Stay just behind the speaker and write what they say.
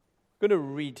We're going to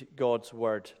read God's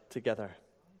word together.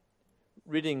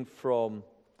 Reading from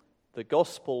the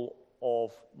Gospel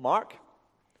of Mark,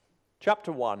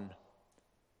 chapter 1,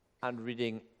 and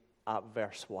reading at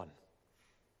verse 1.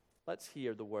 Let's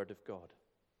hear the word of God.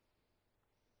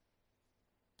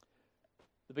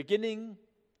 The beginning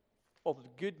of the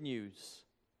good news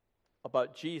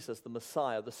about Jesus, the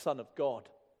Messiah, the Son of God.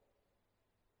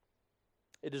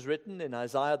 It is written in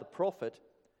Isaiah the prophet,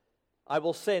 I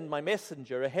will send my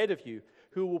messenger ahead of you,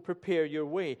 who will prepare your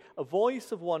way, a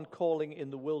voice of one calling in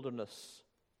the wilderness.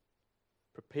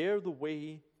 Prepare the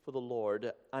way for the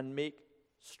Lord and make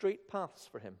straight paths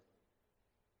for him.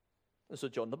 And so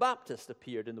John the Baptist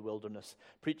appeared in the wilderness,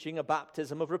 preaching a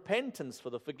baptism of repentance for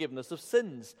the forgiveness of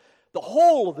sins. The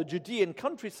whole of the Judean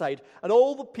countryside and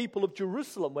all the people of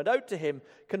Jerusalem went out to him,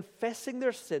 confessing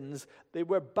their sins. They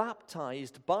were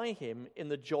baptized by him in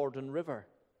the Jordan River.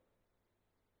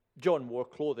 John wore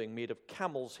clothing made of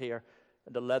camel's hair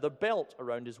and a leather belt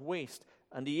around his waist,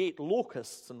 and he ate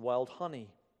locusts and wild honey.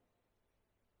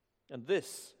 And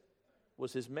this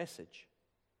was his message.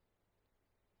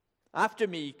 After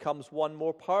me comes one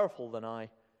more powerful than I,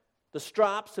 the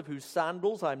straps of whose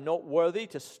sandals I am not worthy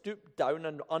to stoop down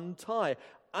and untie.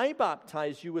 I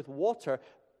baptize you with water,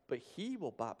 but he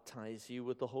will baptize you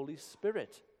with the Holy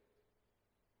Spirit.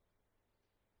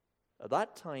 At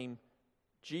that time,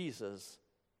 Jesus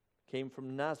came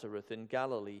from Nazareth in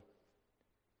Galilee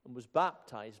and was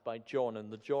baptized by John in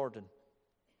the Jordan.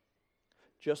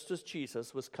 Just as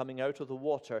Jesus was coming out of the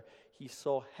water, he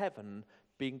saw heaven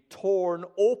being torn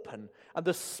open and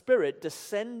the Spirit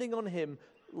descending on him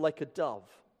like a dove.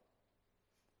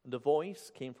 And a voice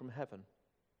came from heaven.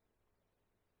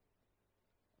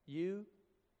 You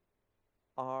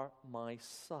are my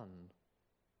Son,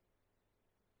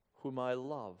 whom I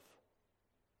love.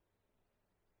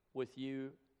 With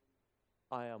you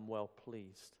I am well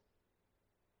pleased.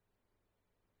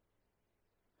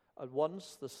 At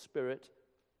once the Spirit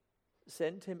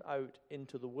sent him out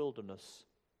into the wilderness,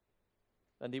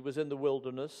 and he was in the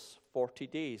wilderness 40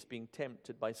 days, being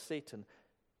tempted by Satan,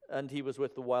 and he was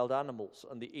with the wild animals,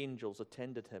 and the angels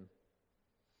attended him.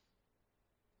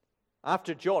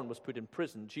 After John was put in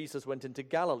prison, Jesus went into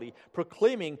Galilee,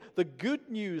 proclaiming the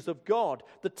good news of God.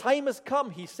 The time has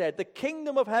come, he said. The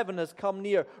kingdom of heaven has come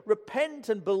near. Repent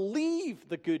and believe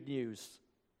the good news.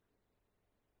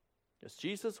 As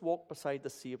Jesus walked beside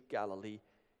the Sea of Galilee,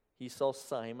 he saw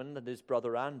Simon and his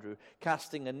brother Andrew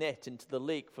casting a net into the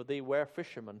lake, for they were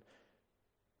fishermen.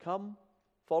 Come,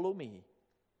 follow me,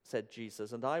 said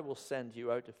Jesus, and I will send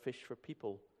you out to fish for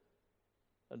people.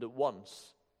 And at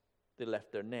once they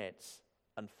left their nets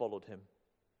and followed him.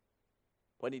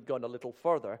 When he'd gone a little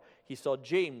further, he saw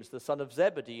James, the son of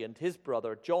Zebedee, and his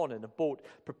brother John in a boat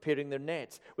preparing their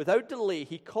nets. Without delay,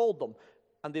 he called them,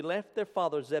 and they left their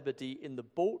father Zebedee in the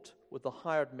boat with the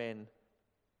hired men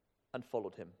and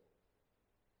followed him.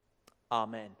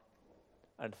 Amen.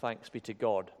 And thanks be to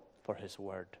God for his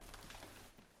word.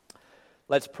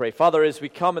 Let's pray. Father, as we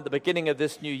come at the beginning of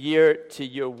this new year to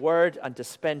your word and to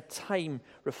spend time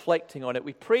reflecting on it,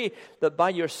 we pray that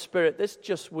by your Spirit, this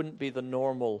just wouldn't be the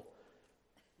normal,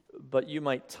 but you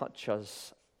might touch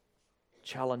us,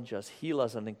 challenge us, heal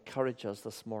us, and encourage us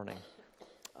this morning.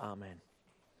 Amen.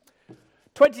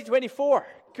 2024,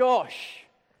 gosh,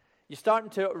 you're starting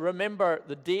to remember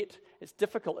the date. It's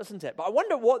difficult, isn't it? But I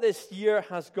wonder what this year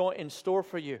has got in store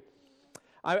for you.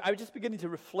 I was just beginning to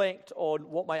reflect on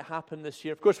what might happen this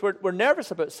year. Of course, we're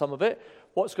nervous about some of it.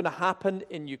 What's going to happen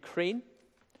in Ukraine?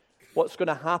 What's going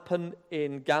to happen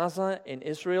in Gaza, in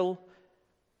Israel?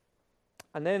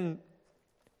 And then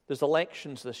there's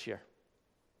elections this year.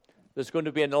 There's going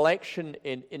to be an election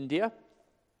in India.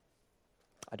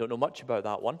 I don't know much about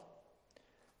that one.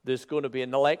 There's going to be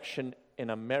an election in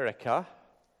America.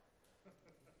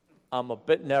 I'm a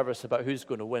bit nervous about who's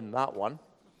going to win that one.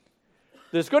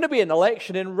 There's going to be an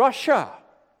election in Russia.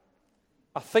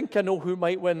 I think I know who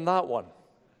might win that one.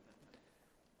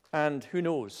 And who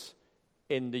knows,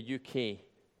 in the UK,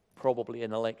 probably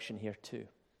an election here too.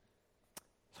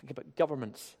 Think about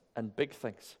governments and big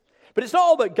things. But it's not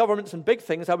all about governments and big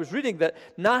things. I was reading that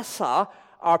NASA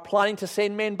are planning to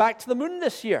send men back to the moon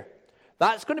this year.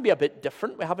 That's going to be a bit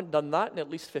different. We haven't done that in at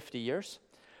least 50 years.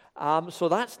 So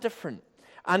that's different.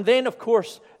 And then, of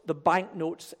course, the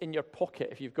banknotes in your pocket,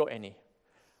 if you've got any,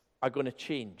 are going to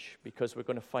change because we're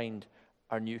going to find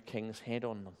our new king's head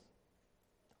on them.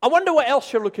 I wonder what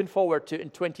else you're looking forward to in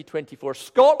 2024.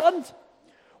 Scotland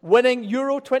winning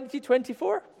Euro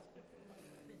 2024?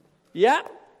 Yeah,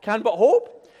 can but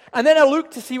hope. And then I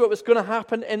looked to see what was going to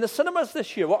happen in the cinemas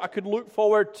this year, what I could look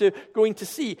forward to going to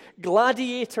see.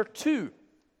 Gladiator 2,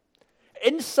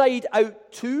 Inside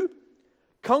Out 2,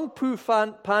 Kung Fu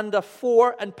Panda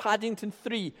 4 and Paddington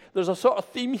 3. There's a sort of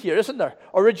theme here, isn't there?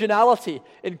 Originality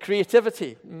and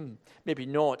creativity. Maybe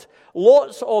not.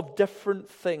 Lots of different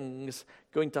things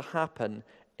going to happen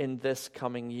in this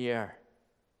coming year.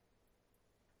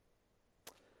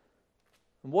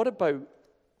 And what about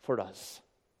for us?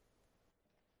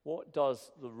 What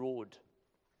does the road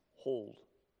hold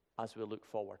as we look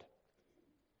forward?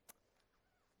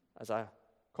 As a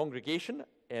congregation,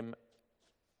 a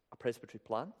presbytery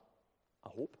plan, I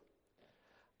hope,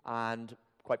 and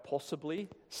quite possibly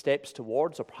steps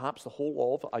towards, or perhaps the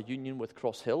whole of, a union with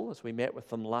Cross Hill, as we met with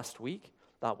them last week.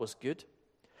 That was good.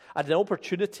 And an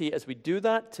opportunity as we do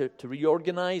that to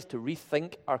reorganize, to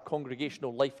rethink our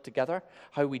congregational life together,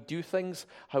 how we do things,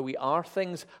 how we are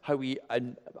things,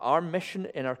 our mission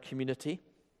in our community.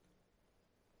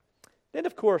 Then,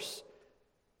 of course,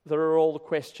 there are all the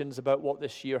questions about what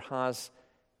this year has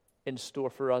in store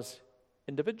for us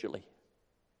individually.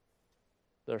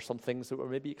 There are some things that we're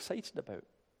maybe excited about.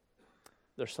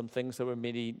 There's some things that we're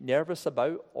maybe nervous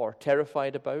about or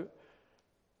terrified about.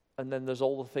 And then there's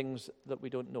all the things that we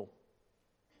don't know.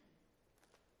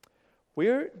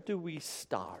 Where do we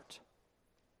start?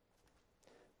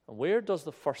 And where does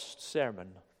the first sermon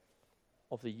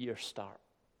of the year start?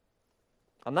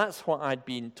 And that's what I'd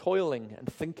been toiling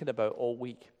and thinking about all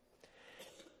week.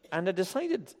 And I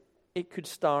decided it could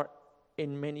start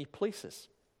in many places.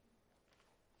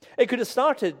 It could have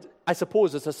started, I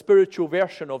suppose, as a spiritual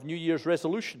version of New Year's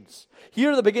resolutions.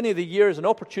 Here at the beginning of the year is an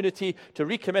opportunity to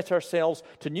recommit ourselves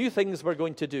to new things we're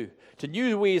going to do, to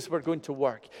new ways we're going to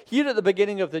work. Here at the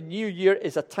beginning of the new year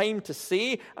is a time to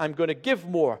say, I'm going to give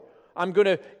more. I'm going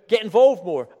to get involved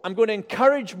more. I'm going to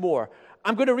encourage more.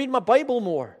 I'm going to read my Bible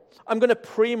more. I'm going to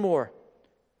pray more.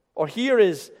 Or here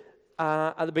is,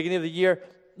 at the beginning of the year,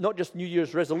 not just New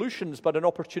Year's resolutions, but an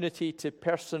opportunity to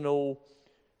personal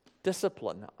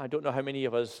discipline. I don't know how many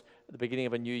of us at the beginning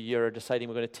of a new year are deciding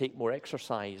we're going to take more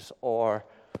exercise or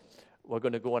we're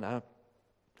going to go on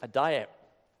a diet.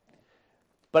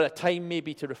 But a time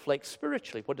maybe to reflect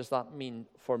spiritually. What does that mean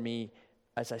for me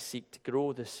as I seek to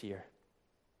grow this year?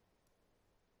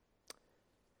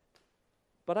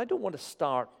 But I don't want to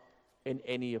start in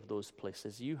any of those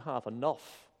places. You have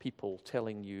enough people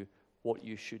telling you what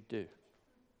you should do.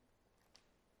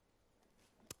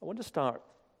 I want to start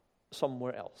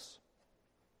somewhere else.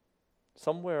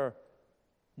 Somewhere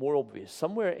more obvious.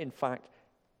 Somewhere, in fact,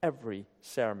 every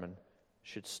sermon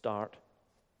should start.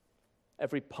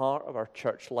 Every part of our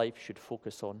church life should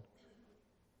focus on.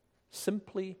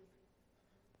 Simply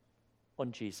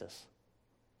on Jesus.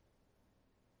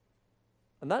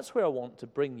 And that's where I want to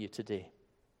bring you today.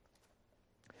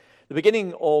 The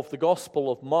beginning of the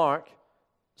Gospel of Mark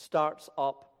starts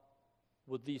up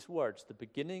with these words, the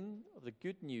beginning of the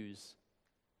good news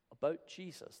about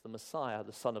Jesus, the Messiah,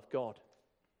 the Son of God.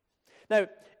 Now,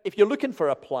 if you're looking for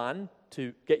a plan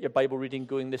to get your Bible reading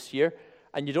going this year,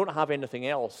 and you don't have anything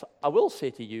else, I will say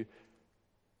to you,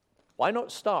 why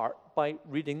not start by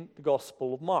reading the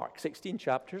Gospel of Mark? 16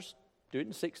 chapters, do it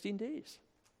in 16 days.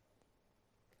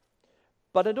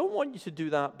 But I don't want you to do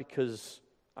that because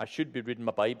I should be reading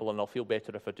my Bible and I'll feel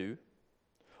better if I do.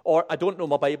 Or I don't know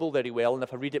my Bible very well, and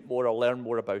if I read it more, I'll learn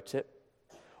more about it.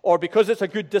 Or because it's a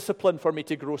good discipline for me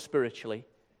to grow spiritually.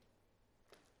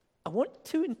 I want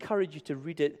to encourage you to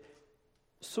read it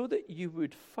so that you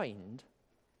would find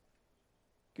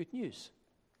good news.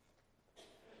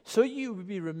 So you would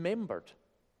be remembered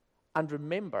and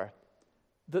remember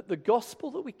that the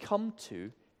gospel that we come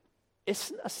to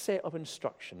isn't a set of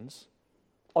instructions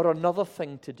or another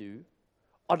thing to do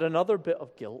or another bit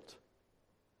of guilt,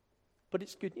 but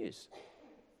it's good news.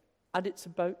 And it's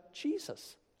about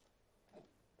Jesus.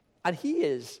 And he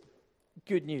is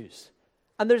good news.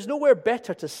 And there's nowhere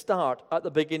better to start at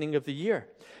the beginning of the year.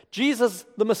 Jesus,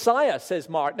 the Messiah, says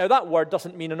Mark. Now, that word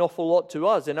doesn't mean an awful lot to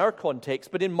us in our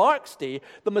context, but in Mark's day,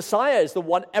 the Messiah is the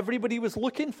one everybody was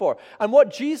looking for. And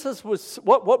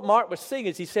what Mark was saying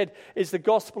is, he said, is the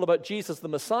gospel about Jesus, the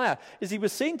Messiah, is he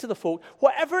was saying to the folk,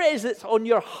 whatever it is that's on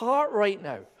your heart right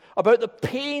now, about the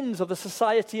pains of the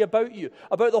society about you,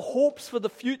 about the hopes for the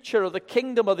future of the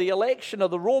kingdom or the election or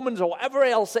the Romans or whatever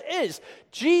else it is,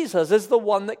 Jesus is the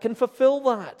one that can fulfill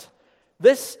that.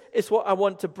 This is what I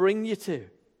want to bring you to.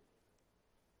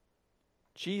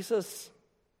 Jesus,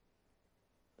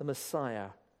 the Messiah,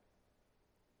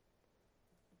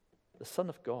 the Son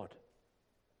of God.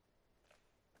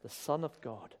 The Son of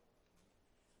God.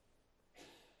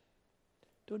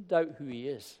 Don't doubt who he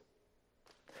is.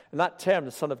 And that term,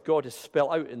 the Son of God, is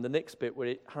spelled out in the next bit where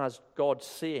it has God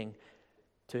saying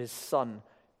to his Son,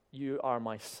 "You are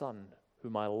my Son,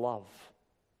 whom I love,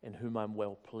 in whom I'm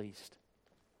well pleased."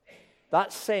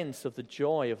 That sense of the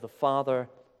joy of the Father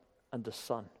and the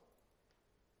Son.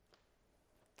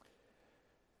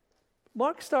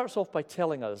 Mark starts off by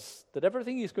telling us that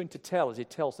everything he's going to tell as he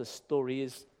tells this story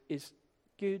is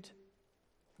good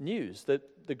news.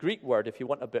 The Greek word, if you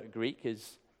want a bit of Greek,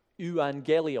 is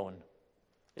euangelion.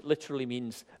 It literally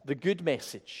means the good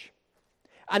message.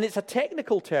 And it's a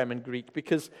technical term in Greek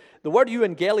because the word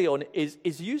euangelion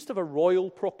is used of a royal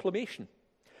proclamation.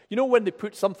 You know when they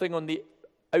put something on the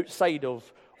outside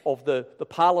of the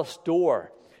palace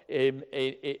door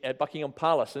at Buckingham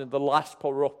Palace, and the last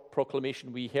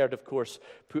proclamation we heard, of course,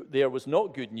 put there was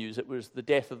not good news. It was the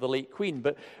death of the late Queen.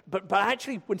 But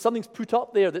actually, when something's put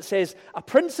up there that says, a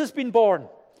prince has been born,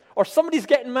 or somebody's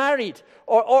getting married,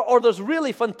 or there's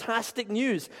really fantastic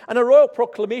news. And a royal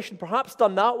proclamation, perhaps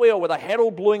done that way, or with a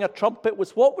herald blowing a trumpet,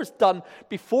 was what was done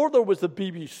before there was the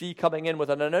BBC coming in with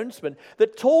an announcement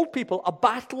that told people a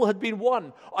battle had been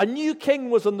won, a new king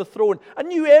was on the throne, a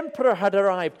new emperor had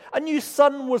arrived, a new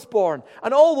son was born,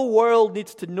 and all the world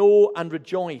needs to know and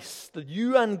rejoice. The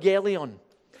euangelion.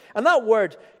 And that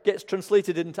word gets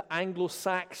translated into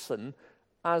Anglo-Saxon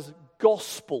as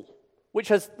gospel, which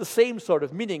has the same sort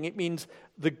of meaning. It means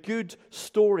the good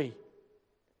story.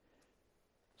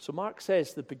 So Mark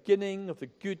says the beginning of the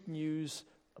good news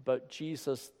about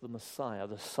Jesus the Messiah,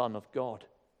 the Son of God.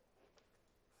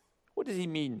 What does he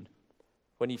mean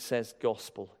when he says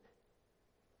gospel?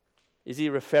 Is he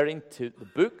referring to the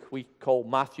book we call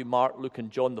Matthew, Mark, Luke, and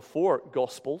John, the four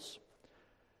Gospels?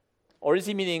 Or is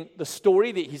he meaning the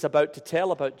story that he's about to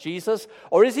tell about Jesus?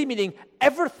 Or is he meaning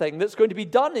everything that's going to be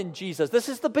done in Jesus? This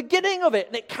is the beginning of it,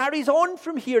 and it carries on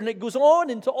from here, and it goes on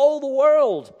into all the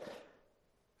world.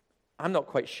 I'm not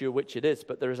quite sure which it is,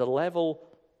 but there is a level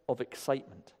of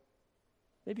excitement.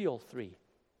 Maybe all three.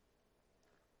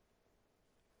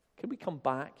 Can we come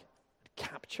back and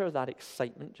capture that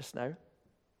excitement just now?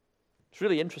 It's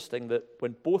really interesting that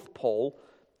when both Paul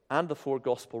and the four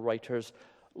gospel writers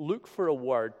look for a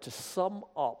word to sum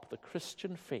up the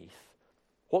Christian faith,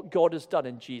 what God has done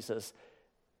in Jesus,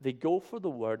 they go for the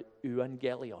word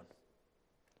euangelion.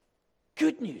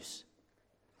 Good news.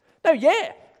 Now,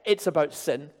 yeah, it's about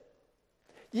sin.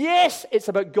 Yes, it's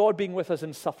about God being with us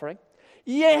in suffering.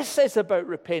 Yes, it's about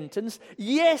repentance.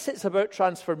 Yes, it's about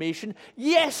transformation.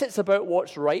 Yes, it's about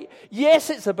what's right. Yes,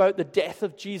 it's about the death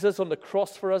of Jesus on the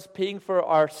cross for us, paying for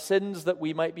our sins that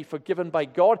we might be forgiven by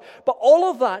God. But all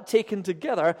of that taken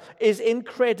together is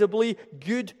incredibly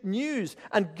good news,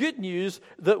 and good news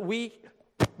that we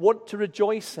want to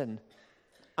rejoice in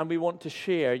and we want to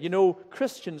share. You know,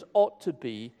 Christians ought to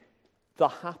be the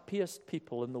happiest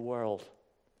people in the world.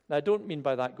 Now, I don't mean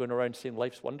by that going around saying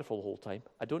life's wonderful the whole time.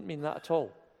 I don't mean that at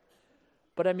all.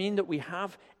 But I mean that we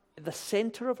have at the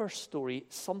center of our story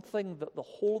something that the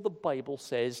whole of the Bible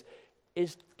says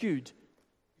is good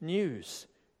news.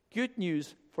 Good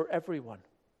news for everyone.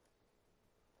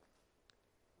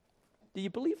 Do you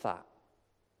believe that?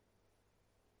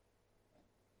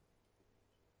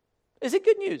 Is it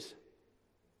good news?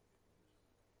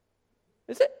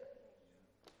 Is it?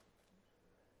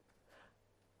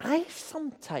 I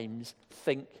sometimes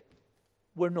think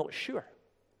we're not sure.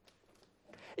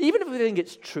 Even if we think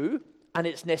it's true, and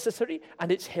it's necessary,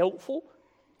 and it's helpful,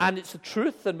 and it's the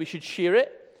truth, and we should share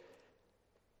it,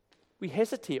 we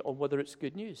hesitate on whether it's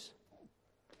good news.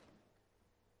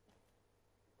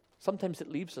 Sometimes it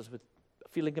leaves us with a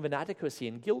feeling of inadequacy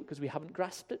and guilt because we haven't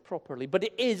grasped it properly. But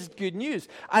it is good news.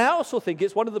 I also think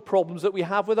it's one of the problems that we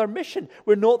have with our mission.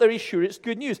 We're not very sure it's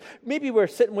good news. Maybe we're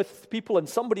sitting with people and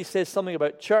somebody says something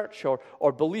about church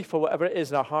or belief or whatever it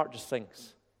is, and our heart just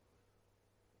sinks.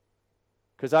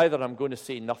 Because either I'm going to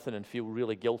say nothing and feel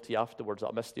really guilty afterwards that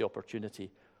I missed the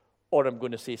opportunity, or I'm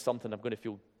going to say something I'm going to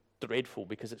feel dreadful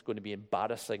because it's going to be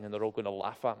embarrassing and they're all going to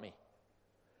laugh at me.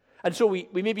 And so we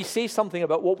maybe say something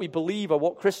about what we believe or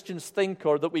what Christians think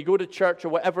or that we go to church or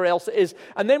whatever else it is,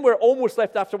 and then we're almost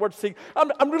left afterwards saying,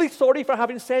 I'm really sorry for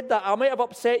having said that. I might have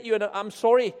upset you and I'm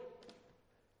sorry.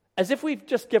 As if we've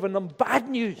just given them bad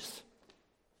news.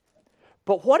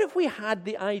 But what if we had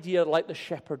the idea like the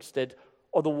shepherds did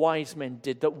or the wise men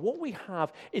did, that what we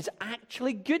have is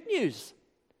actually good news?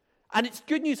 And it's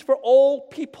good news for all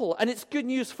people, and it's good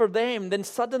news for them. Then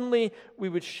suddenly we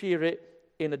would share it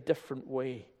in a different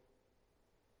way.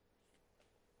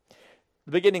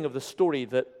 The beginning of the story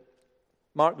that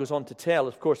Mark goes on to tell,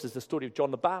 of course, is the story of John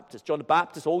the Baptist. John the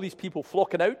Baptist, all these people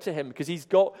flocking out to him because he's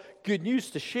got good news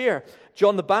to share.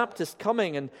 John the Baptist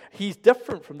coming, and he's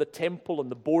different from the temple and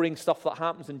the boring stuff that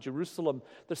happens in Jerusalem.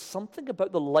 There's something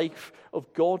about the life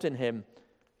of God in him.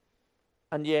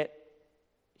 And yet,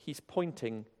 he's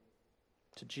pointing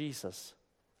to Jesus.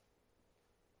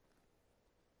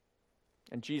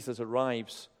 And Jesus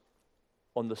arrives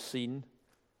on the scene,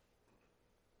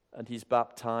 and he's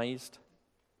baptized,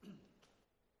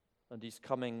 and he's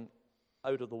coming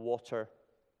out of the water,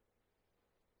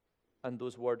 and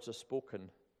those words are spoken.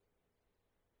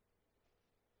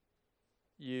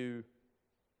 You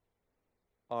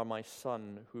are my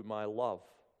Son, whom I love.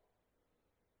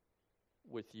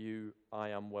 With you I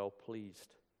am well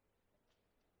pleased.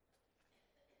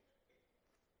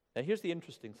 Now here's the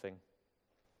interesting thing.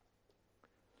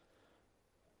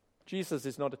 Jesus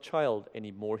is not a child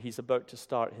anymore. He's about to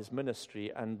start his ministry,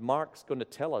 and Mark's going to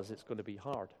tell us it's going to be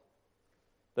hard.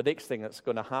 The next thing that's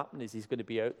going to happen is he's going to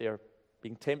be out there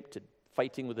being tempted,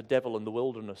 fighting with the devil in the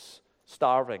wilderness,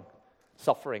 starving,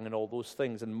 suffering, and all those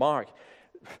things. And Mark,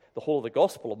 the whole of the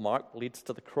Gospel of Mark leads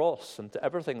to the cross and to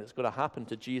everything that's going to happen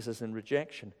to Jesus in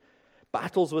rejection.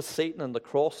 Battles with Satan and the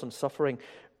cross and suffering.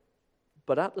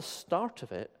 But at the start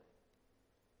of it,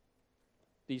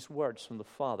 these words from the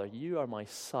Father, you are my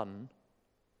Son,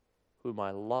 whom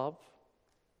I love.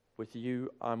 With you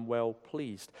I'm well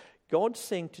pleased. God's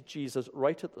saying to Jesus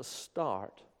right at the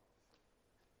start,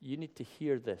 you need to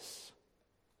hear this.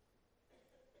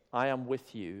 I am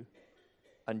with you,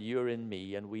 and you're in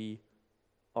me, and we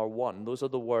are one. Those are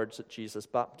the words at Jesus'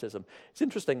 baptism. It's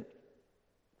interesting.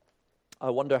 I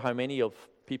wonder how many of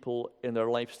people in their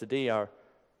lives today are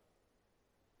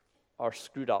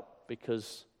screwed up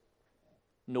because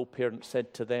no parent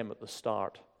said to them at the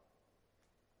start,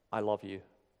 I love you.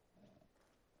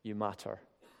 You matter.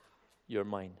 You're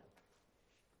mine.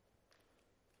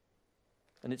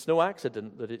 And it's no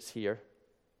accident that it's here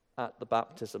at the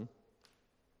baptism.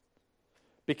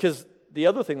 Because the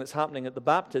other thing that's happening at the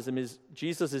baptism is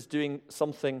Jesus is doing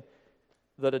something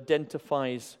that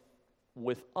identifies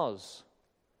with us.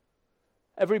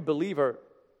 Every believer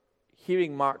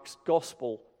hearing Mark's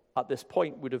gospel at this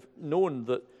point would have known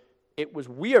that it was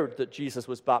weird that Jesus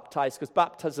was baptized because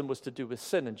baptism was to do with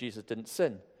sin and Jesus didn't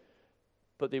sin.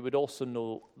 But they would also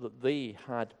know that they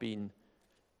had been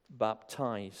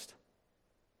baptized.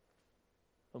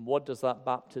 And what does that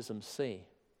baptism say?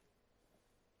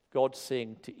 God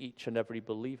saying to each and every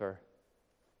believer,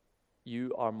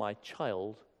 you are my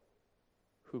child,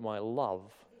 whom I love.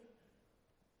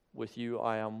 With you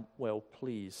I am well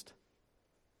pleased.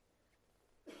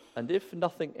 And if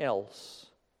nothing else,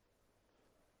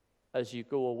 as you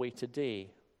go away today,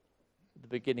 at the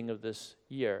beginning of this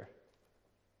year,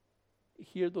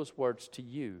 hear those words to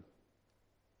you,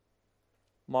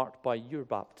 marked by your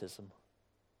baptism.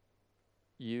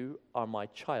 You are my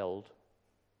child,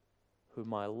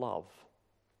 whom I love,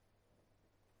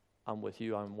 and with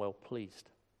you I'm well pleased.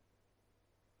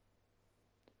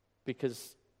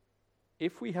 Because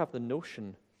if we have the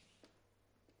notion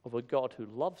of a God who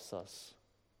loves us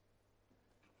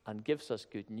and gives us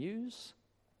good news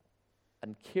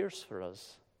and cares for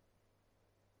us,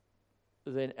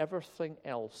 then everything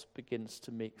else begins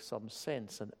to make some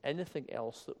sense, and anything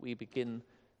else that we begin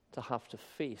to have to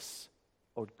face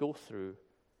or go through,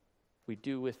 we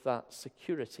do with that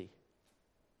security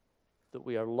that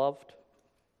we are loved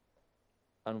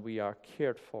and we are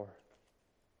cared for.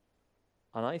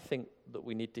 And I think that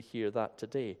we need to hear that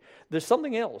today. There's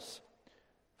something else,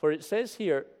 for it says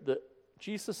here that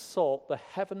Jesus saw the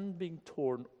heaven being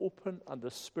torn open and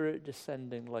the Spirit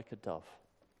descending like a dove.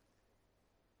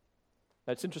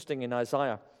 Now it's interesting in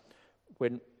Isaiah,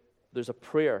 when there's a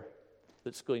prayer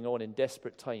that's going on in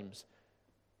desperate times,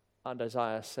 and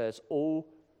Isaiah says, oh,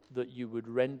 that you would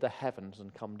rend the heavens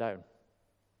and come down.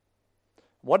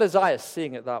 What Isaiah is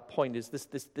saying at that point is this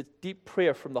deep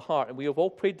prayer from the heart, and we have all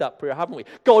prayed that prayer, haven't we?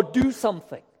 God, do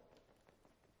something.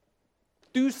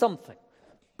 Do something.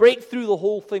 Break through the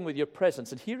whole thing with your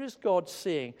presence. And here is God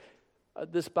saying,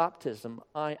 at this baptism,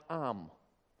 I am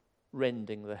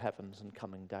rending the heavens and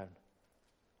coming down.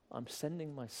 I'm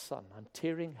sending my Son. I'm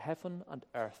tearing heaven and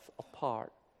earth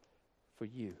apart for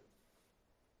you.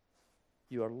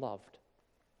 You are loved.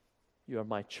 You are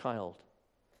my child,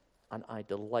 and I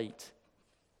delight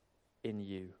in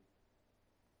you.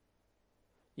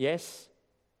 Yes,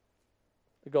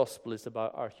 the gospel is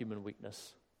about our human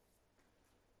weakness.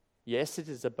 Yes, it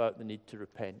is about the need to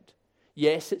repent.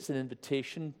 Yes, it's an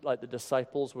invitation like the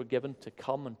disciples were given to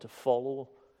come and to follow,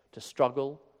 to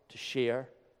struggle, to share,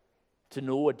 to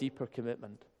know a deeper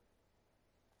commitment.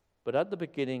 But at the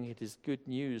beginning, it is good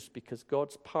news because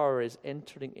God's power is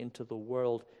entering into the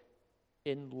world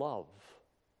in love.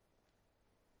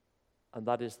 And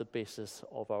that is the basis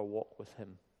of our walk with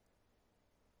Him.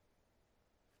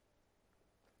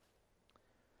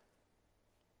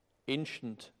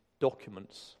 Ancient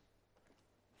documents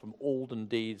from olden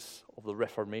days of the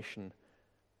Reformation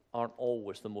aren't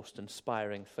always the most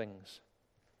inspiring things.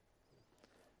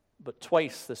 but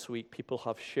twice this week people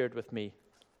have shared with me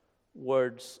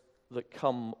words that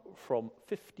come from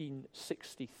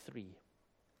 1563.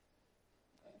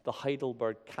 The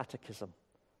Heidelberg Catechism,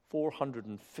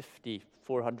 460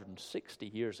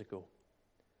 years ago.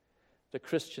 The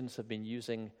Christians have been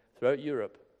using throughout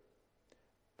Europe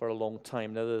for a long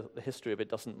time. Now, the history of it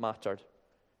doesn't matter,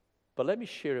 but let me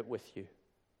share it with you.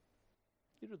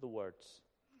 Here are the words.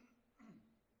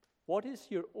 What is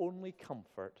your only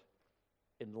comfort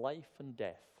in life and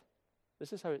death?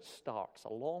 This is how it starts,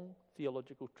 a long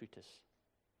theological treatise.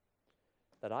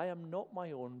 That I am not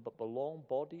my own, but belong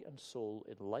body and soul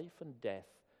in life and death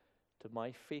to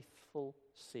my faithful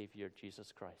Savior,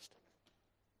 Jesus Christ.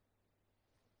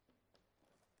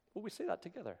 Will we say that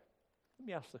together? Let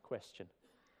me ask the question.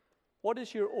 What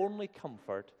is your only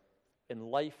comfort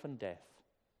in life and death?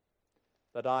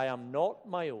 That I am not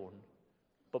my own,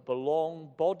 but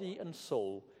belong body and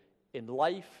soul in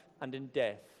life and in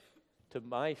death to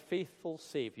my faithful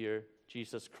Savior,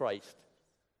 Jesus Christ.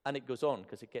 And it goes on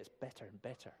because it gets better and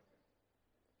better.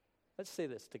 Let's say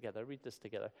this together, read this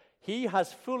together. He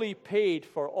has fully paid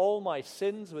for all my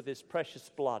sins with his precious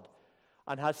blood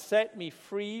and has set me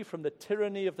free from the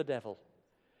tyranny of the devil.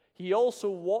 He also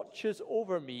watches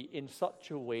over me in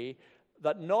such a way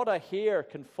that not a hair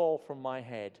can fall from my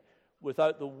head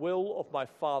without the will of my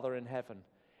Father in heaven.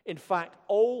 In fact,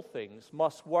 all things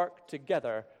must work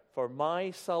together for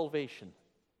my salvation.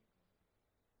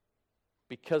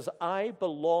 Because I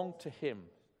belong to him,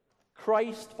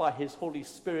 Christ, by his Holy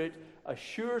Spirit,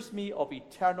 assures me of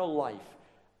eternal life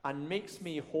and makes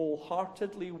me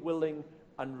wholeheartedly willing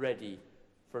and ready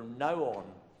from now on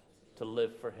to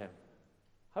live for him.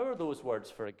 How are those words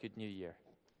for a good new year?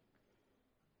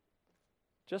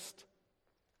 Just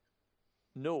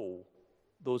know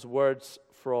those words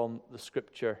from the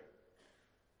scripture.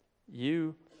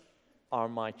 You are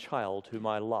my child whom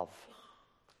I love,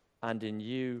 and in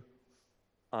you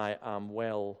I am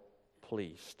well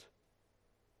pleased.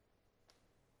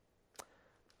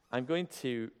 I'm going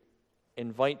to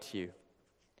invite you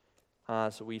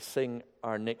as we sing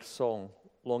our next song,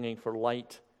 Longing for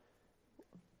Light,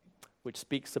 which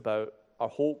speaks about our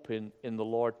hope in the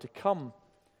Lord, to come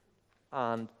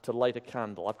and to light a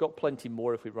candle. I've got plenty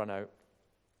more if we run out.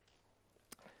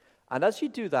 And as you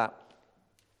do that,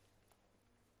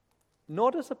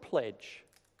 not as a pledge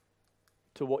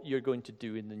to what you're going to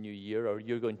do in the new year or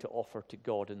you're going to offer to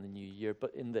God in the new year,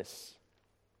 but in this,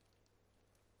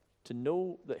 to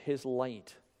know that his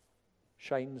light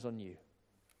shines on you.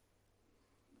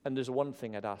 And there's one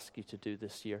thing I'd ask you to do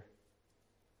this year,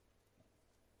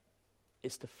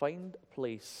 is to find a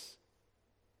place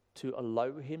to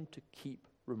allow him to keep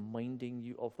reminding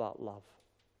you of that love.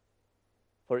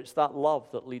 For it's that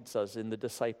love that leads us in the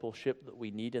discipleship that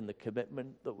we need, in the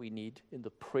commitment that we need, in the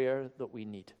prayer that we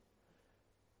need.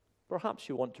 Perhaps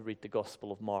you want to read the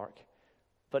Gospel of Mark,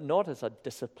 but not as a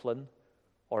discipline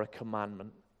or a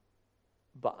commandment,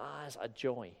 but as a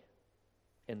joy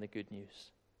in the good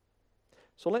news.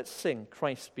 So let's sing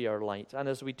Christ Be Our Light. And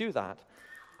as we do that,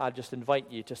 I just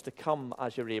invite you just to come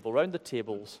as you're able, round the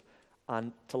tables,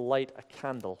 and to light a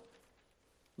candle,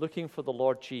 looking for the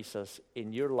Lord Jesus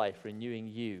in your life, renewing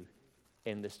you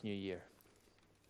in this new year.